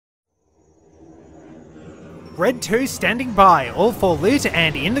Red 2 standing by, all for lit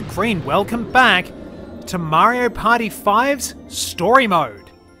and in the green. Welcome back to Mario Party 5's Story Mode.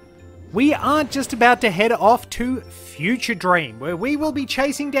 We are just about to head off to Future Dream, where we will be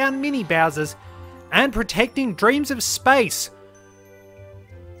chasing down Mini Bowsers and protecting Dreams of Space.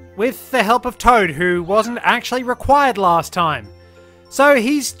 With the help of Toad, who wasn't actually required last time. So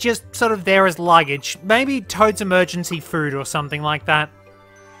he's just sort of there as luggage. Maybe Toad's emergency food or something like that.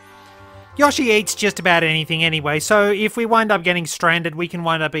 Yoshi eats just about anything anyway, so if we wind up getting stranded, we can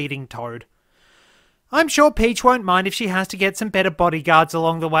wind up eating Toad. I'm sure Peach won't mind if she has to get some better bodyguards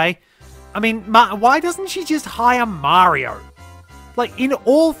along the way. I mean, why doesn't she just hire Mario? Like, in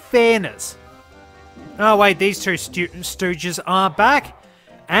all fairness. Oh wait, these two stooges are back,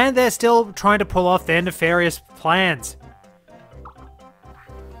 and they're still trying to pull off their nefarious plans.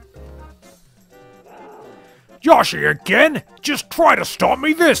 Yoshi again? Just try to stop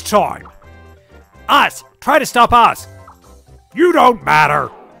me this time! Us! Try to stop us! You don't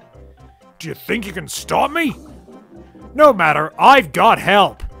matter! Do you think you can stop me? No matter, I've got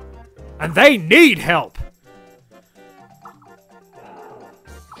help! And they need help!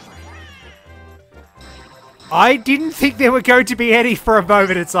 I didn't think there were going to be any for a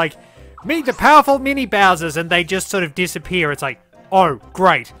moment. It's like, meet the powerful Mini Bowsers, and they just sort of disappear. It's like, oh,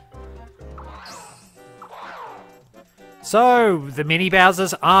 great. So, the Mini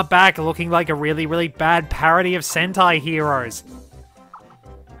Bowsers are back, looking like a really, really bad parody of Sentai heroes.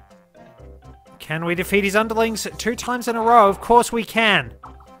 Can we defeat his underlings 2 times in a row? Of course we can.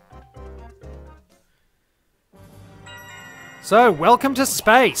 So, welcome to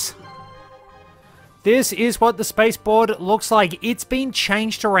space. This is what the spaceboard looks like. It's been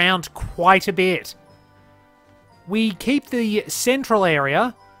changed around quite a bit. We keep the central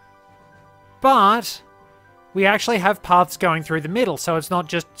area, but we actually have paths going through the middle, so it's not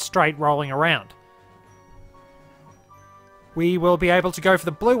just straight rolling around. We will be able to go for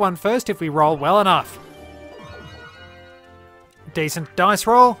the blue one first if we roll well enough. Decent dice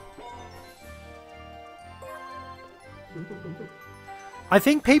roll. I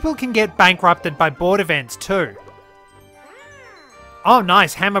think people can get bankrupted by board events too. Oh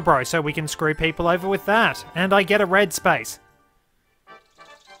nice, Hammer Bro, so we can screw people over with that. And I get a red space.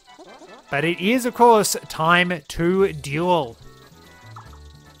 But it is, of course, time to duel.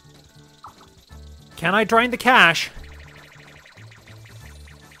 Can I drain the cash?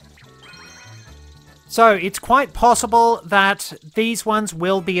 So, it's quite possible that these ones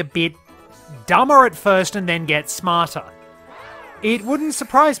will be a bit dumber at first and then get smarter. It wouldn't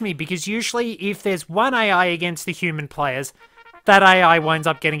surprise me, because usually if there's one AI against the human players, that AI winds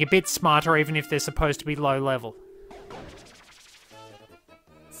up getting a bit smarter even if they're supposed to be low level.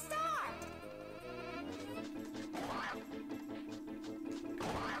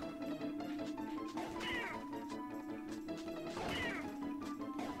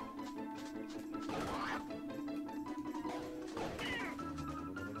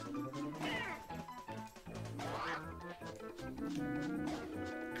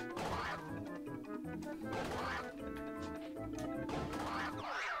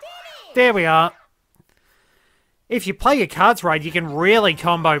 There we are. If you play your cards right, you can really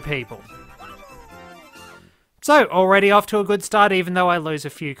combo people. So, already off to a good start, even though I lose a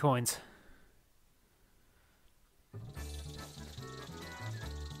few coins.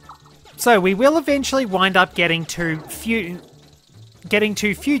 So, we will eventually wind up getting to Future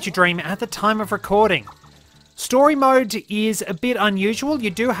Dream at the time of recording. Story mode is a bit unusual. You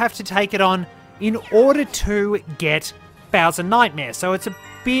do have to take it on in order to get Bowser Nightmare, so it's a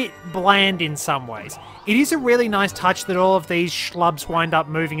bit bland in some ways. It is a really nice touch that all of these schlubs wind up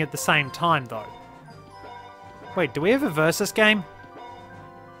moving at the same time, though. Wait, do we have a versus game?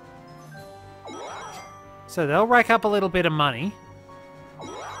 So they'll rack up a little bit of money.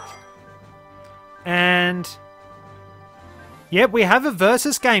 And yep, we have a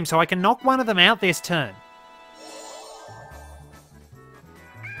versus game, so I can knock one of them out this turn.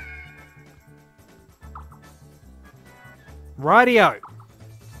 Rightio.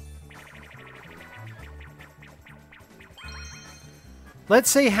 Let's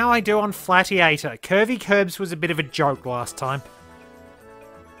see how I do on Flatiator. Curvy Curbs was a bit of a joke last time.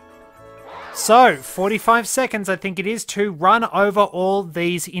 So, 45 seconds I think it is to run over all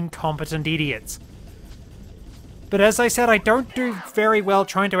these incompetent idiots. But as I said, I don't do very well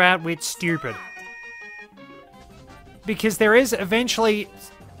trying to outwit stupid. Because there is eventually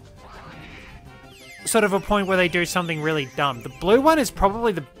sort of a point where they do something really dumb. The blue one is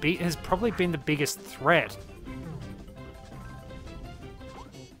probably has probably been the biggest threat.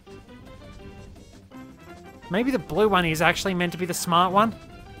 Maybe the blue one is actually meant to be the smart one?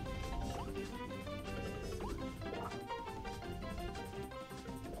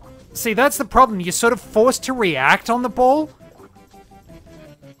 See, that's the problem. You're sort of forced to react on the ball.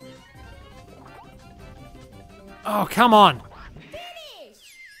 Oh, come on.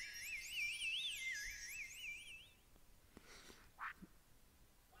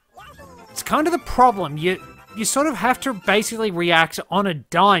 It's kind of the problem. You sort of have to basically react on a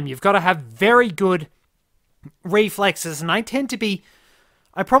dime. You've got to have very good reflexes, and I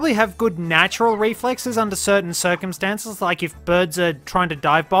probably have good natural reflexes under certain circumstances, like if birds are trying to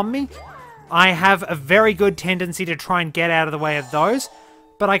dive bomb me. I have a very good tendency to try and get out of the way of those,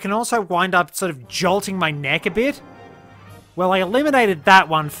 but I can also wind up sort of jolting my neck a bit. Well, I eliminated that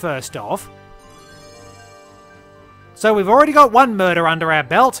one first off. So we've already got one murder under our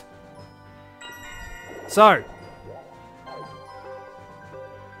belt. So,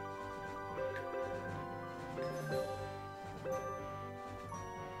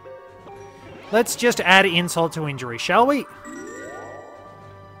 let's just add insult to injury, shall we?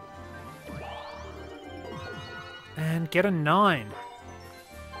 And get a 9.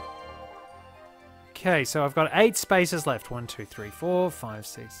 Okay, so I've got 8 spaces left. 1, 2, 3, 4, 5,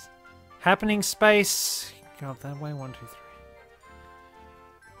 6. Happening space. Go up that way. 1, 2, 3.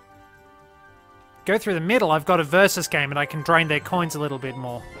 Go through the middle. I've got a versus game and I can drain their coins a little bit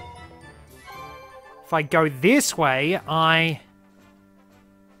more. If I go this way,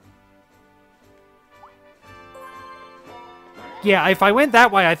 yeah, if I went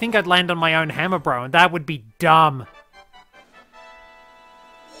that way, I think I'd land on my own hammer, bro, and that would be dumb.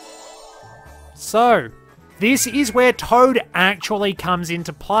 So, this is where Toad actually comes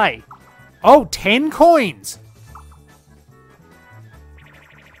into play. Oh, 10 coins!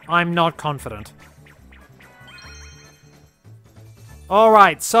 I'm not confident.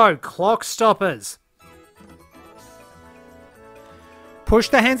 Alright, so, clock stoppers. Push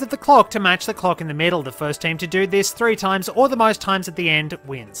the hands of the clock to match the clock in the middle. The first team to do this 3 times or the most times at the end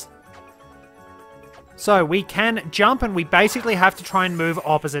wins. So we can jump and we basically have to try and move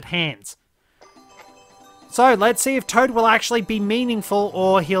opposite hands. So let's see if Toad will actually be meaningful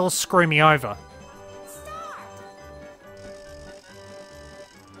or he'll screw me over.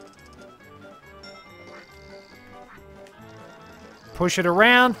 Push it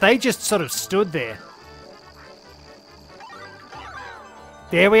around. They just sort of stood there.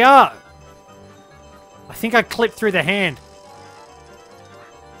 There we are. I think I clipped through the hand.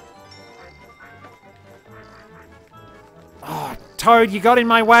 Oh, Toad, you got in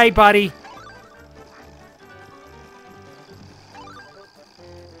my way, buddy.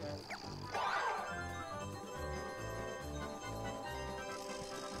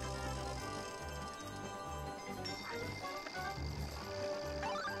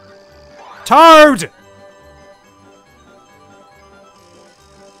 Toad!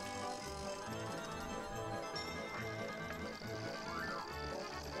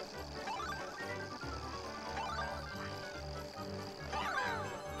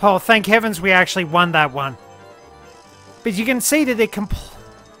 Oh, thank heavens we actually won that one. But you can see that they're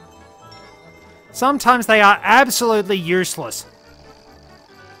sometimes they are absolutely useless.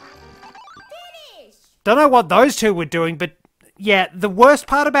 Don't know what those two were doing, but yeah, the worst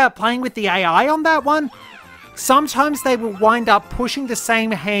part about playing with the AI on that one, sometimes they will wind up pushing the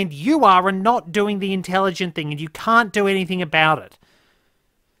same hand you are and not doing the intelligent thing, and you can't do anything about it.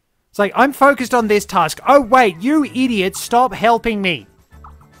 It's like, I'm focused on this task. Oh wait, you idiot, stop helping me.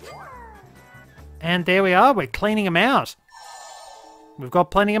 And there we are, we're cleaning them out. We've got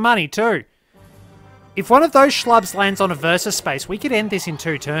plenty of money too. If one of those schlubs lands on a versus space, we could end this in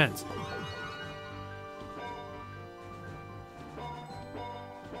 2 turns.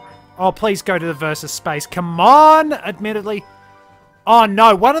 Oh, please go to the versus space. Come on, admittedly. Oh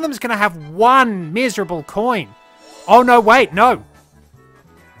no, one of them is going to have 1 miserable coin. Oh no, wait, no.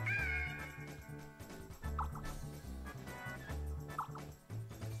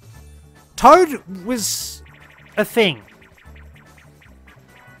 Toad was a thing.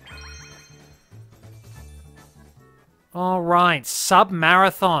 Alright,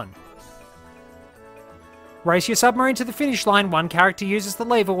 sub-marathon. Race your submarine to the finish line. One character uses the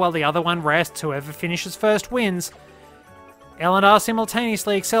lever while the other one rests. Whoever finishes first wins. L and R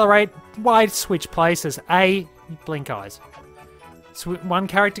simultaneously accelerate. Y, switch places. A, blink eyes. One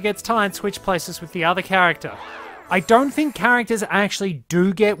character gets tired, switch places with the other character. I don't think characters actually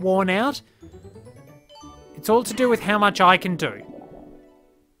do get worn out. It's all to do with how much I can do.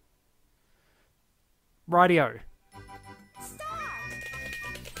 Rightio.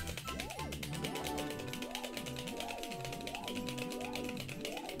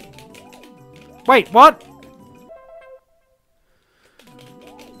 Wait, what?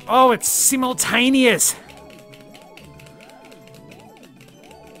 Oh, it's simultaneous.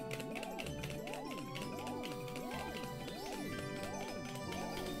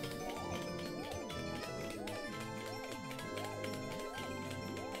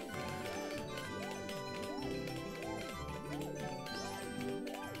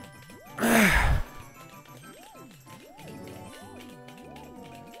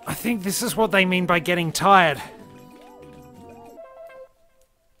 think this is what they mean by getting tired.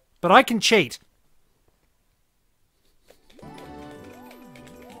 But I can cheat.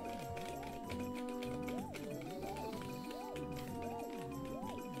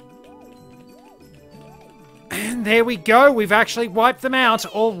 And there we go. We've actually wiped them out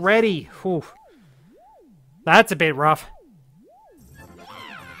already. Whew. That's a bit rough.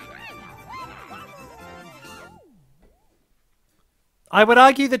 I would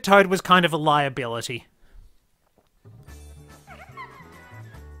argue that Toad was kind of a liability.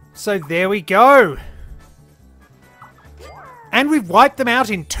 So there we go. And we've wiped them out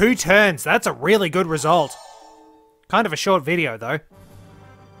in 2 turns. That's a really good result. Kind of a short video, though.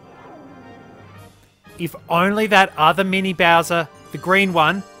 If only that other mini Bowser, the green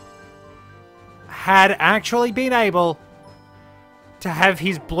one, had actually been able to have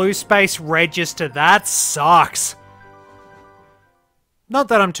his blue space register. That sucks. Not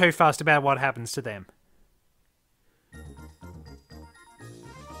that I'm too fussed about what happens to them.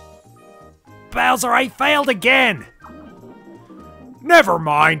 Bowser, I failed again! Never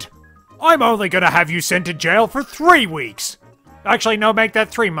mind. I'm only gonna have you sent to jail for 3 weeks. Actually, no, make that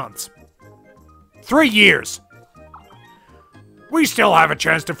 3 months. 3 years. We still have a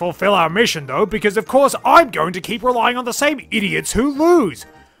chance to fulfill our mission, though, because of course I'm going to keep relying on the same idiots who lose.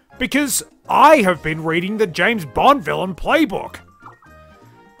 Because I have been reading the James Bond villain playbook.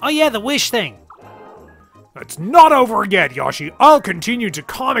 Oh yeah, the wish thing. It's not over yet, Yoshi. I'll continue to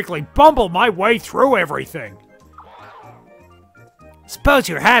comically bumble my way through everything. Suppose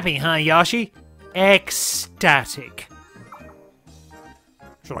you're happy, huh, Yoshi? Ecstatic.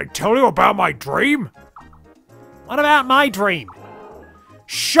 Should I tell you about my dream? What about my dream?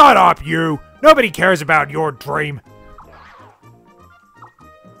 Shut up, you! Nobody cares about your dream.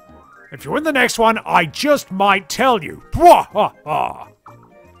 If you win the next one, I just might tell you. Bwahaha!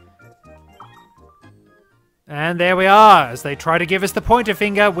 And there we are. As they try to give us the pointer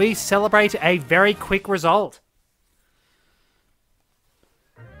finger, we celebrate a very quick result.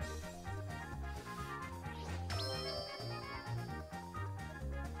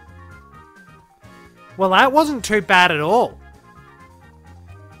 Well, that wasn't too bad at all.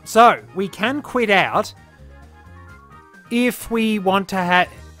 So, we can quit out if we want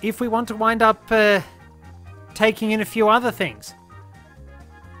to wind up taking in a few other things.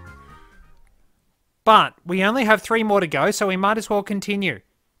 But we only have 3 more to go, so we might as well continue.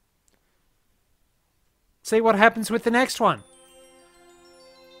 See what happens with the next one.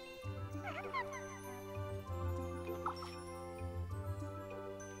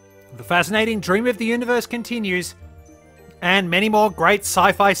 The fascinating Dream of the Universe continues, and many more great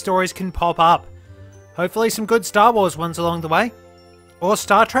sci-fi stories can pop up. Hopefully some good Star Wars ones along the way. Or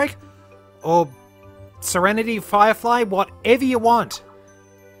Star Trek. Or Serenity, Firefly, whatever you want.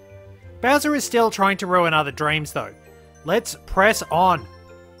 Bowser is still trying to ruin other dreams, though. Let's press on.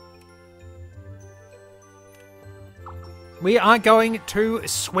 We are going to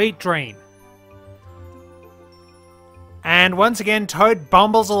Sweet Dream. And once again, Toad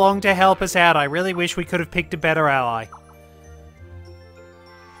bumbles along to help us out. I really wish we could have picked a better ally.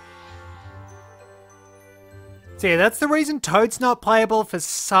 So yeah, that's the reason Toad's not playable for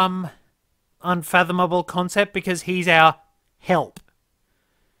some unfathomable concept, because he's our help.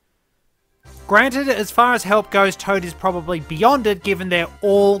 Granted, as far as help goes, Toad is probably beyond it, given they're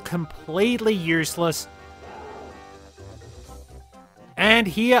all completely useless. And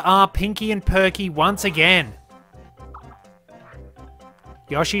here are Pinky and Perky once again.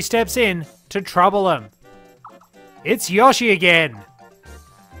 Yoshi steps in to trouble them. It's Yoshi again.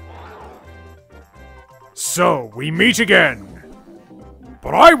 So, we meet again.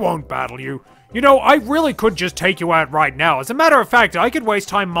 But I won't battle you. You know, I really could just take you out right now. As a matter of fact, I could waste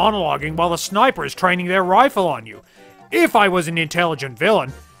time monologuing while the sniper is training their rifle on you. If I was an intelligent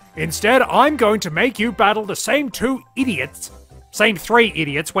villain. Instead, I'm going to make you battle the same 2 idiots. Same 3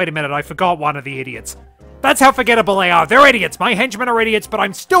 idiots. Wait a minute, I forgot one of the idiots. That's how forgettable they are. They're idiots. My henchmen are idiots, but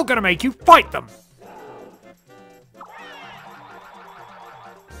I'm still gonna make you fight them.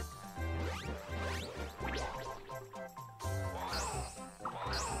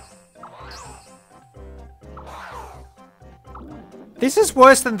 This is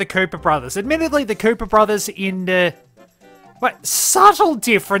worse than the Cooper Brothers. Admittedly, the Cooper Brothers in, subtle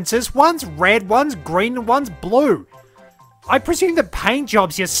differences. One's red, one's green, and one's blue. I presume the paint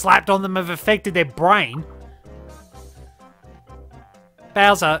jobs you slapped on them have affected their brain.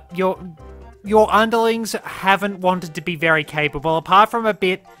 Bowser, your underlings haven't wanted to be very capable, apart from a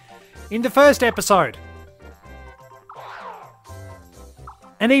bit in the first episode.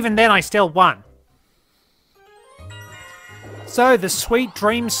 And even then, I still won. So, the Sweet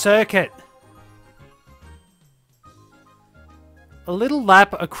Dream Circuit. A little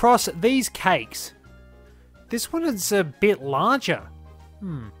lap across these cakes. This one is a bit larger.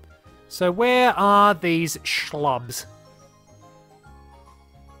 So where are these schlubs?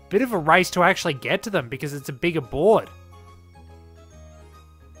 Bit of a race to actually get to them because it's a bigger board.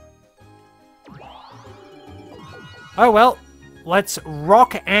 Oh well, let's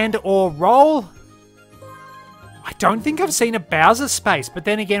rock and or roll. I don't think I've seen a Bowser space, but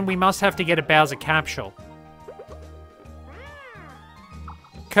then again we must have to get a Bowser capsule.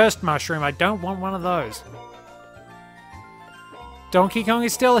 Cursed mushroom, I don't want one of those. Donkey Kong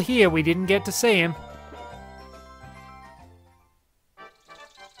is still here, we didn't get to see him.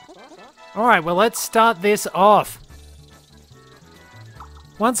 Alright, well let's start this off.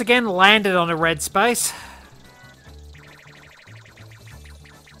 Once again, landed on a red space.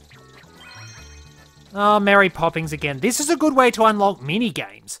 Oh, Mary Poppins again. This is a good way to unlock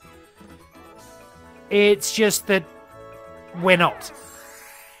mini-games. It's just that we're not.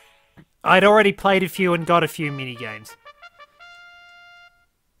 I'd already played a few and got a few mini-games.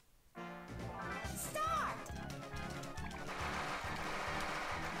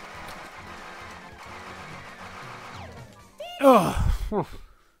 Oh.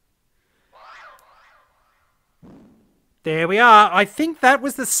 There we are. I think that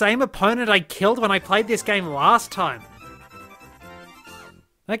was the same opponent I killed when I played this game last time.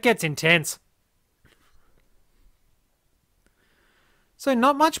 That gets intense. So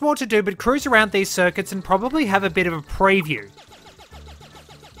not much more to do but cruise around these circuits and probably have a bit of a preview.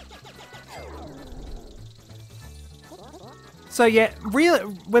 So yeah,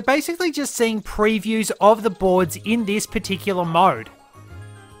 really, we're basically just seeing previews of the boards in this particular mode.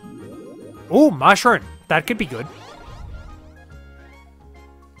 Ooh, mushroom. That could be good.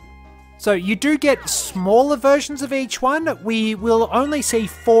 So you do get smaller versions of each one. We will only see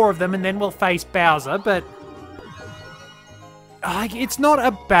 4 of them and then we'll face Bowser, but it's not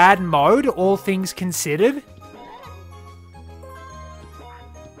a bad mode, all things considered.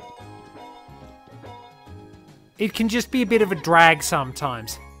 It can just be a bit of a drag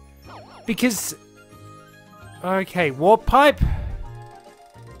sometimes. Because... Okay, Warp Pipe.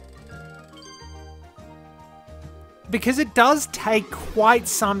 Because it does take quite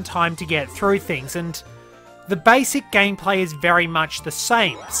some time to get through things, and the basic gameplay is very much the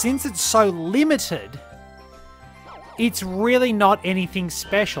same. Since it's so limited, it's really not anything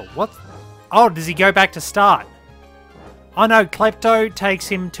special. What? Oh, does he go back to start? Oh no, Klepto takes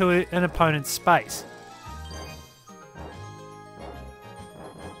him to an opponent's space.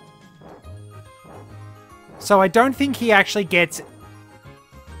 So I don't think he actually gets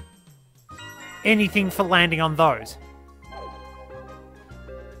anything for landing on those.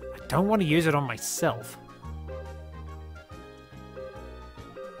 I don't want to use it on myself.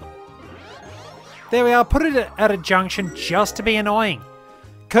 There we are, put it at a junction just to be annoying.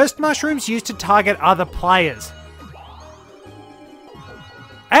 Cursed mushrooms used to target other players.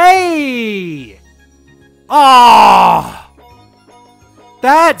 Hey! Ah! Oh,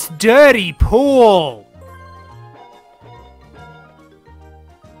 that's dirty pool!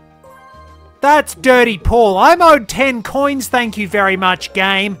 That's dirty Paul. I'm owed 10 coins, thank you very much,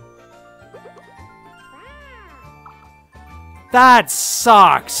 game. That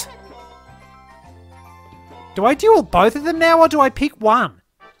sucks. Do I duel both of them now, or do I pick one?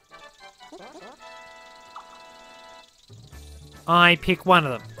 I pick one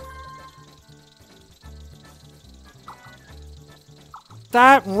of them.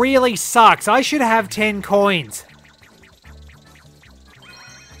 That really sucks. I should have 10 coins.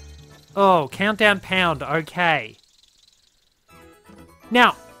 Oh, countdown pound, okay.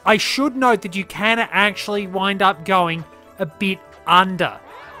 Now, I should note that you can actually wind up going a bit under.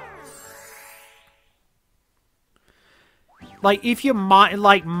 Like, if you're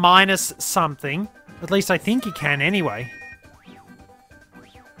minus something, at least I think you can anyway.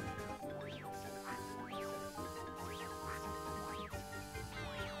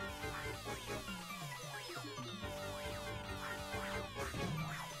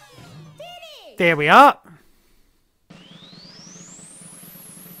 There we are.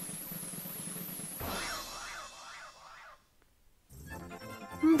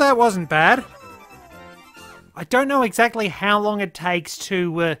 That wasn't bad. I don't know exactly how long it takes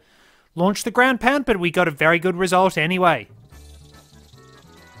to launch the ground pound, but we got a very good result anyway.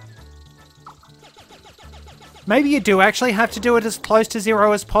 Maybe you do actually have to do it as close to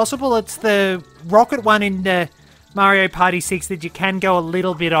 0 as possible. It's the rocket one in Mario Party 6 that you can go a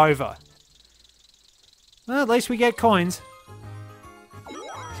little bit over. Well, at least we get coins.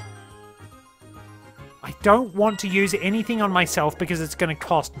 I don't want to use anything on myself because it's going to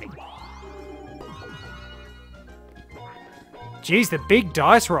cost me. Jeez, the big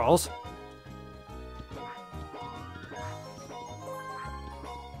dice rolls.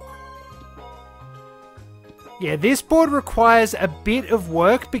 Yeah, this board requires a bit of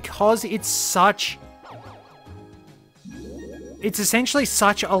work because it's such... It's essentially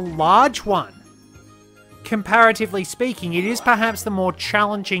such a large one. Comparatively speaking, it is perhaps the more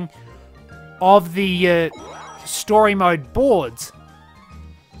challenging of the story mode boards.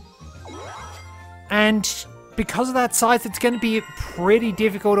 And because of that size, it's going to be pretty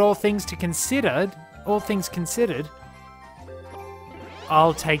difficult, all things considered.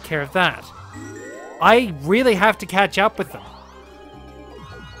 I'll take care of that. I really have to catch up with them.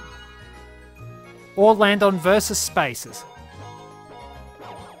 Or land on versus spaces.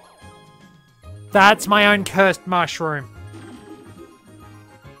 That's my own cursed mushroom.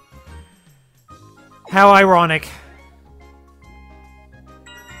 How ironic.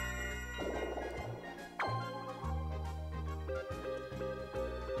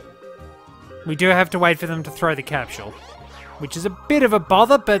 We do have to wait for them to throw the capsule, which is a bit of a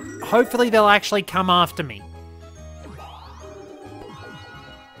bother, but hopefully they'll actually come after me.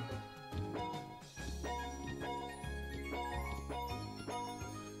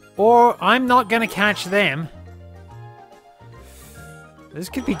 Or I'm not going to catch them. This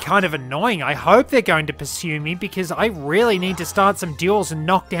could be kind of annoying. I hope they're going to pursue me because I really need to start some duels and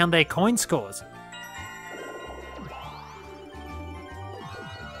knock down their coin scores.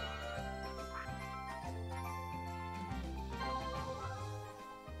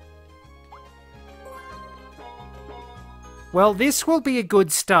 Well, this will be a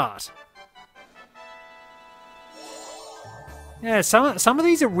good start. Yeah, some of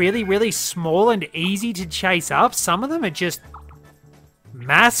these are really, really small and easy to chase up. Some of them are just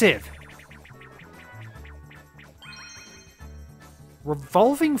massive.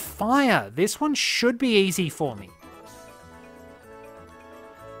 Revolving fire. This one should be easy for me.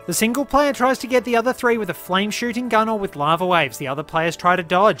 The single player tries to get the other three with a flame shooting gun or with lava waves. The other players try to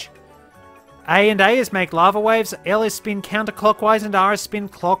dodge. A and A is make lava waves, L is spin counterclockwise, and R is spin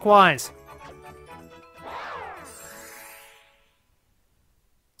clockwise.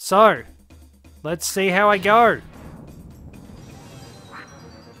 So, let's see how I go.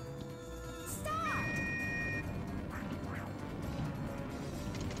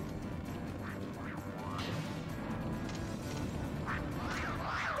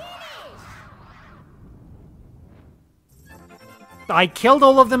 I killed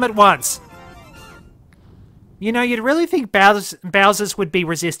all of them at once. You know, you'd really think Bowser's would be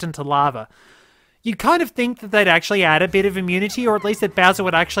resistant to lava. You kind of think that they'd actually add a bit of immunity, or at least that Bowser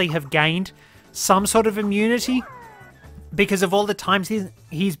would actually have gained some sort of immunity because of all the times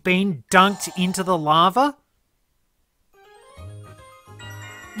he's been dunked into the lava.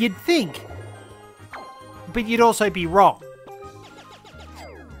 You'd think, but you'd also be wrong.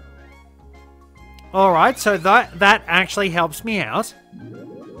 Alright, so that actually helps me out.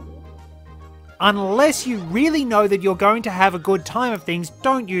 Unless you really know that you're going to have a good time of things,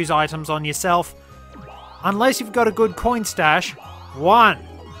 don't use items on yourself. Unless you've got a good coin stash. 1,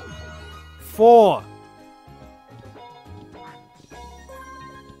 4.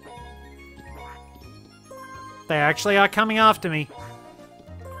 They actually are coming after me.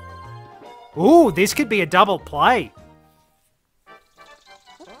 Ooh, this could be a double play.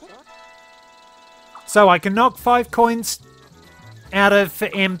 So I can knock 5 coins out of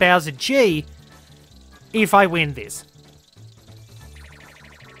M. Bowser G if I win this.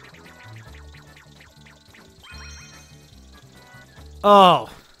 Oh.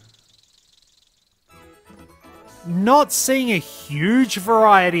 Not seeing a huge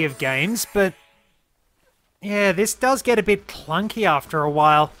variety of games, but yeah, this does get a bit clunky after a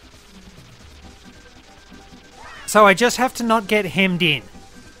while. So I just have to not get hemmed in.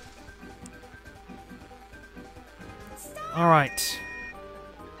 Alright.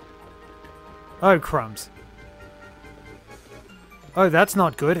 Oh, crumbs. Oh, that's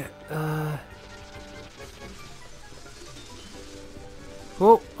not good.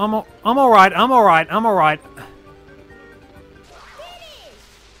 Oh, I'm alright, I'm alright.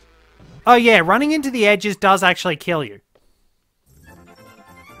 Oh yeah, running into the edges does actually kill you.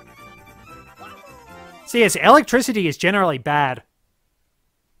 So yes, electricity is generally bad.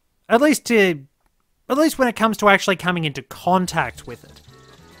 At least when it comes to actually coming into contact with it.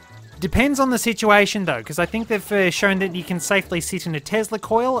 Depends on the situation though, because I think they've shown that you can safely sit in a Tesla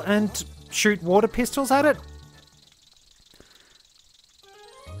coil and shoot water pistols at it.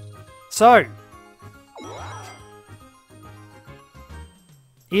 So,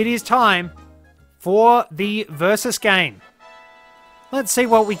 it is time for the Versus game. Let's see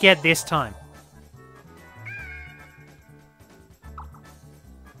what we get this time.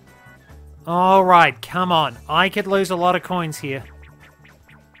 Alright, come on. I could lose a lot of coins here.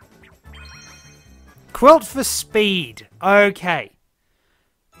 Quilt for speed. Okay.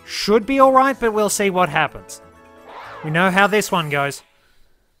 Should be alright, but we'll see what happens. We know how this one goes.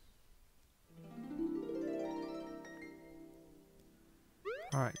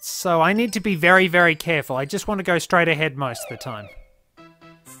 Alright, so I need to be very, very careful. I just want to go straight ahead most of the time.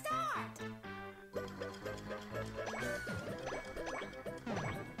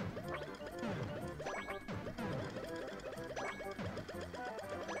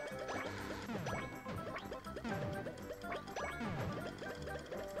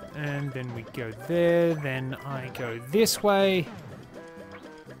 And then we go there, then I go this way.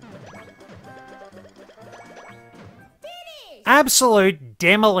 Absolute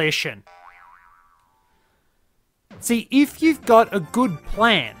demolition. See, if you've got a good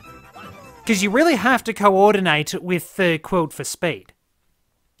plan, because you really have to coordinate with the Quilt for speed.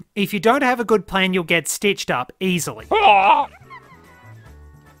 If you don't have a good plan, you'll get stitched up easily.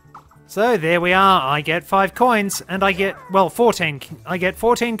 So there we are. I get 5 coins, and I get, well, 14. I get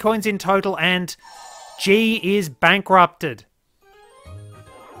 14 coins in total, and G is bankrupted.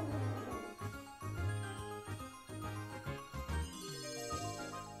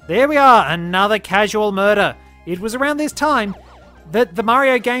 There we are, another casual murder. It was around this time that the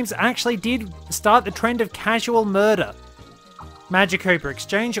Mario games actually did start the trend of casual murder. Magic Cooper,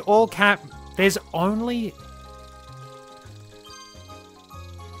 exchange all cap... There's only...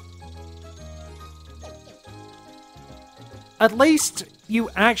 At least you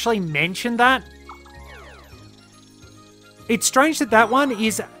actually mentioned that. It's strange that that one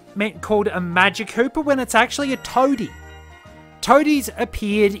is called a Magic Cooper when it's actually a Toadie. Toadies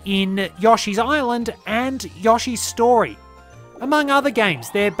appeared in Yoshi's Island and Yoshi's Story. Among other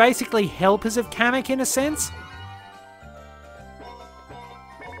games, they're basically helpers of Kamek in a sense.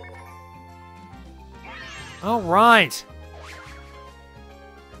 Alright.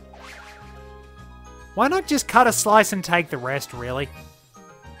 Why not just cut a slice and take the rest, really?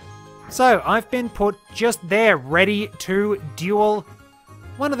 So, I've been put just there, ready to duel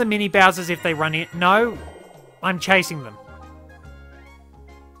one of the mini Bowsers if they run in. No, I'm chasing them.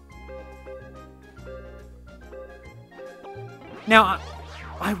 Now,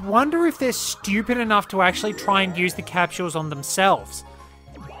 I wonder if they're stupid enough to actually try and use the capsules on themselves.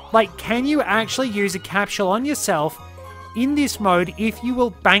 Like, can you actually use a capsule on yourself in this mode if you will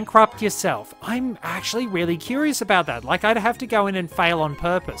bankrupt yourself? I'm actually really curious about that. Like, I'd have to go in and fail on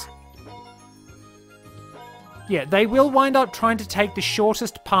purpose. Yeah, they will wind up trying to take the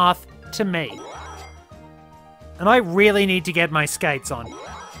shortest path to me. And I really need to get my skates on.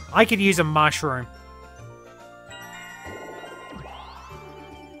 I could use a mushroom.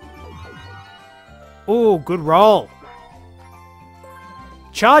 Ooh, good roll.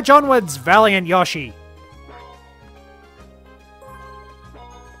 Charge onwards, valiant Yoshi.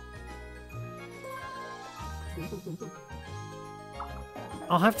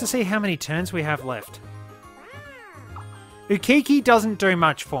 I'll have to see how many turns we have left. Ukiki doesn't do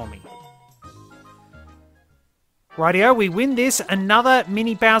much for me. Rightio, we win this. Another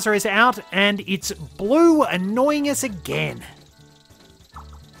mini Bowser is out, and it's Blue annoying us again.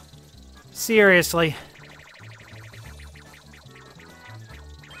 Seriously.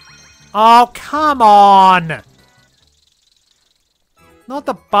 Oh, come on! Not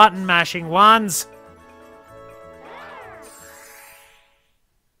the button mashing ones.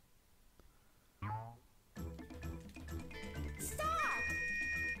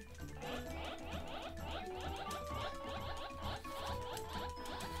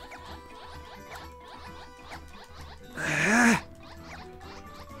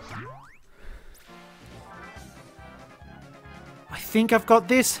 I think I've got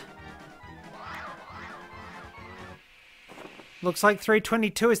this. Looks like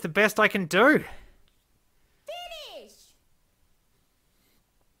 322 is the best I can do. Finish.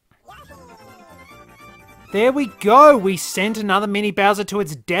 There we go. We sent another mini Bowser to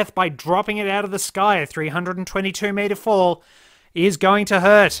its death by dropping it out of the sky. A 322 meter fall is going to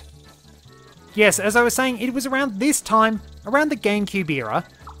hurt. Yes, as I was saying, it was around this time, around the GameCube era,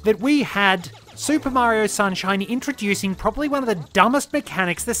 that we had Super Mario Sunshine introducing probably one of the dumbest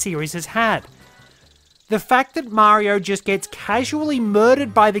mechanics the series has had. The fact that Mario just gets casually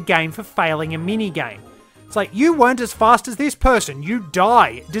murdered by the game for failing a minigame. It's like, you weren't as fast as this person, you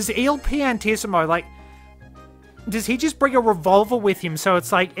die. Does El Piantissimo, like, does he just bring a revolver with him so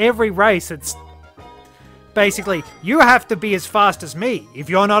it's like every race it's... Basically, you have to be as fast as me. If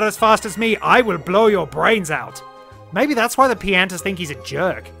you're not as fast as me, I will blow your brains out. Maybe that's why the Piantas think he's a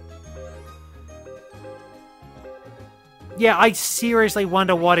jerk. Yeah, I seriously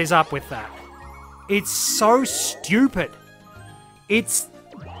wonder what is up with that. It's so stupid. It's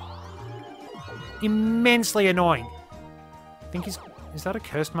immensely annoying. I think is that a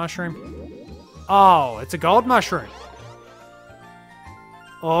cursed mushroom? Oh, it's a gold mushroom.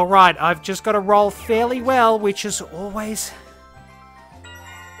 Alright, I've just got to roll fairly well, which is always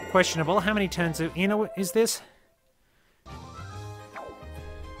questionable. How many turns in is this?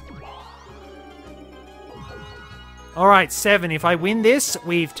 Alright, 7. If I win this,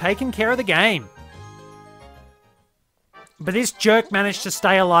 we've taken care of the game. But this jerk managed to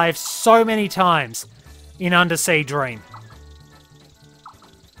stay alive so many times in Undersea Dream.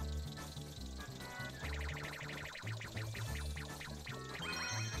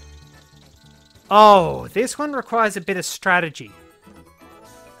 Oh, this one requires a bit of strategy.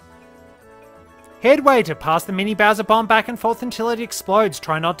 Headway to pass the mini Bowser bomb back and forth until it explodes.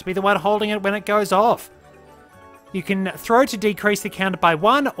 Try not to be the one holding it when it goes off. You can throw to decrease the counter by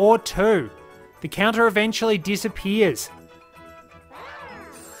 1 or 2. The counter eventually disappears.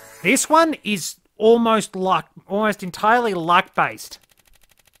 This one is almost entirely luck-based.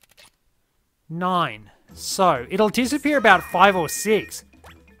 9. So, it'll disappear about 5 or 6.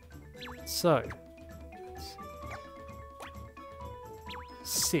 So,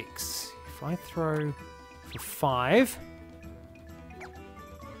 6. If I throw for 5...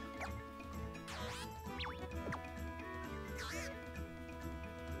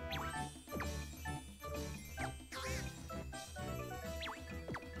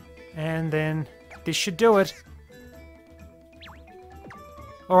 and then this should do it.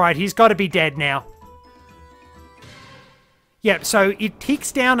 Alright, he's got to be dead now. Yep, so it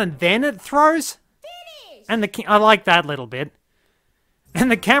ticks down and then it throws. Finish! And I like that little bit.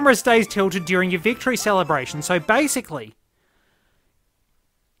 And the camera stays tilted during your victory celebration. So basically,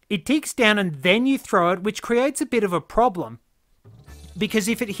 it ticks down and then you throw it, which creates a bit of a problem. Because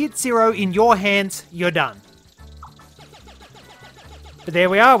if it hits 0 in your hands, you're done. But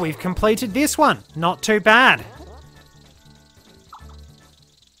there we are, we've completed this one. Not too bad.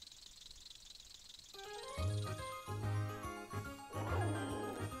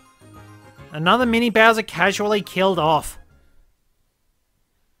 Another mini Bowser casually killed off.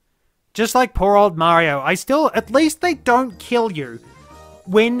 Just like poor old Mario, at least they don't kill you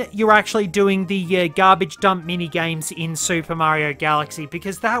when you're actually doing the garbage dump mini games in Super Mario Galaxy,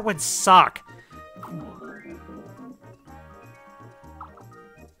 because that would suck.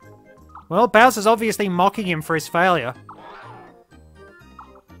 Well, Bowser's obviously mocking him for his failure.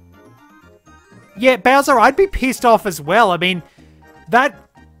 Yeah, Bowser, I'd be pissed off as well. I mean,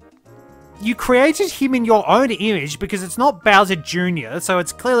 you created him in your own image because it's not Bowser Jr., so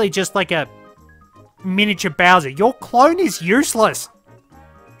it's clearly just like a miniature Bowser. Your clone is useless.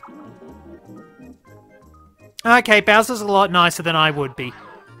 Okay, Bowser's a lot nicer than I would be.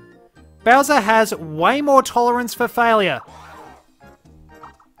 Bowser has way more tolerance for failure.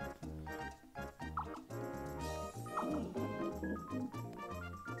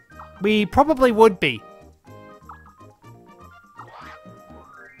 We probably would be.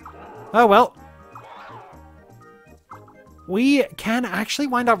 Oh well. We can actually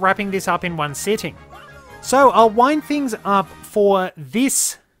wind up wrapping this up in one sitting. So I'll wind things up for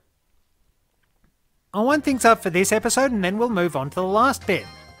this. I'll wind things up for this episode and then we'll move on to the last bit.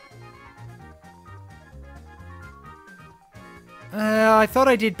 I thought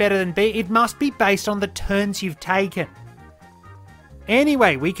I did better than B. It must be based on the turns you've taken.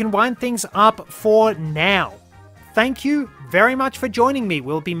 Anyway, we can wind things up for now. Thank you very much for joining me.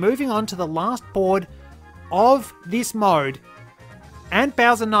 We'll be moving on to the last board of this mode and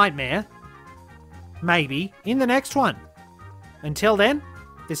Bowser Nightmare, maybe, in the next one. Until then,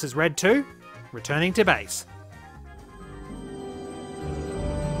 this is Red 2, returning to base.